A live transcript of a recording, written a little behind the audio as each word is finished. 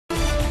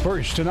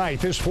First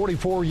tonight, this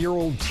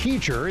 44-year-old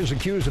teacher is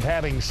accused of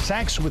having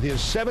sex with his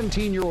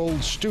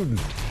 17-year-old student.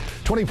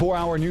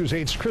 24-hour News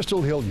 8's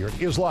Crystal Hilliard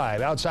is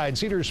live outside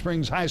Cedar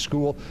Springs High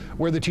School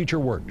where the teacher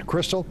worked.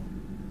 Crystal?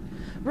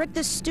 Rick,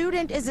 the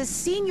student is a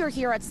senior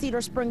here at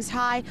Cedar Springs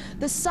High.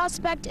 The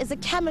suspect is a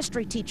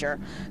chemistry teacher.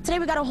 Today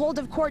we got a hold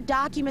of court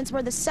documents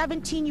where the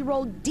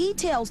 17-year-old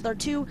details their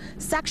two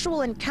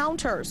sexual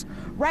encounters.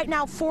 Right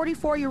now,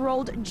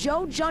 44-year-old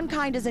Joe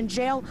Junkind is in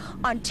jail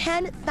on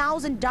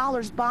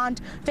 $10,000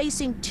 bond,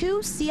 facing 2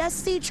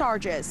 CSC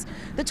charges.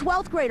 The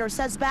 12th grader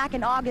says back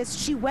in August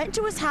she went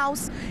to his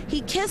house,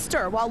 he kissed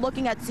her while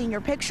looking at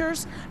senior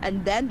pictures,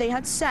 and then they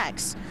had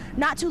sex.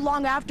 Not too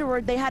long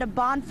afterward, they had a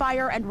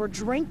bonfire and were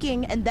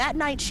drinking, and that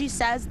night she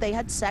says they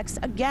had sex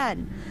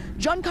again.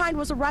 Junkind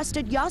was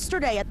arrested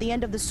yesterday at the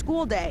end of the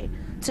school day.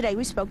 Today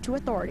we spoke to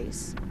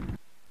authorities.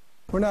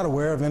 We're not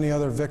aware of any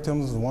other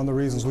victims. One of the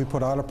reasons we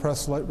put out a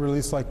press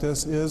release like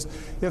this is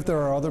if there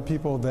are other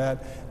people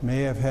that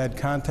may have had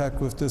contact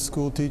with this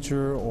school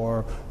teacher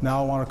or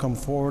now want to come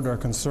forward or are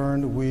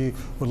concerned, we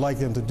would like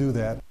them to do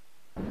that.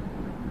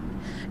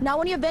 Now,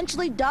 when he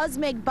eventually does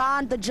make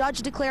bond, the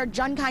judge declared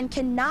Junkind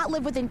cannot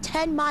live within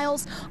 10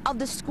 miles of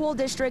the school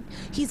district.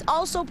 He's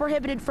also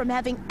prohibited from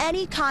having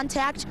any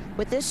contact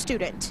with this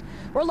student.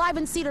 We're live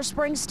in Cedar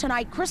Springs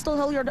tonight. Crystal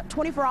Hilliard,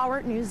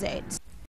 24-hour News 8.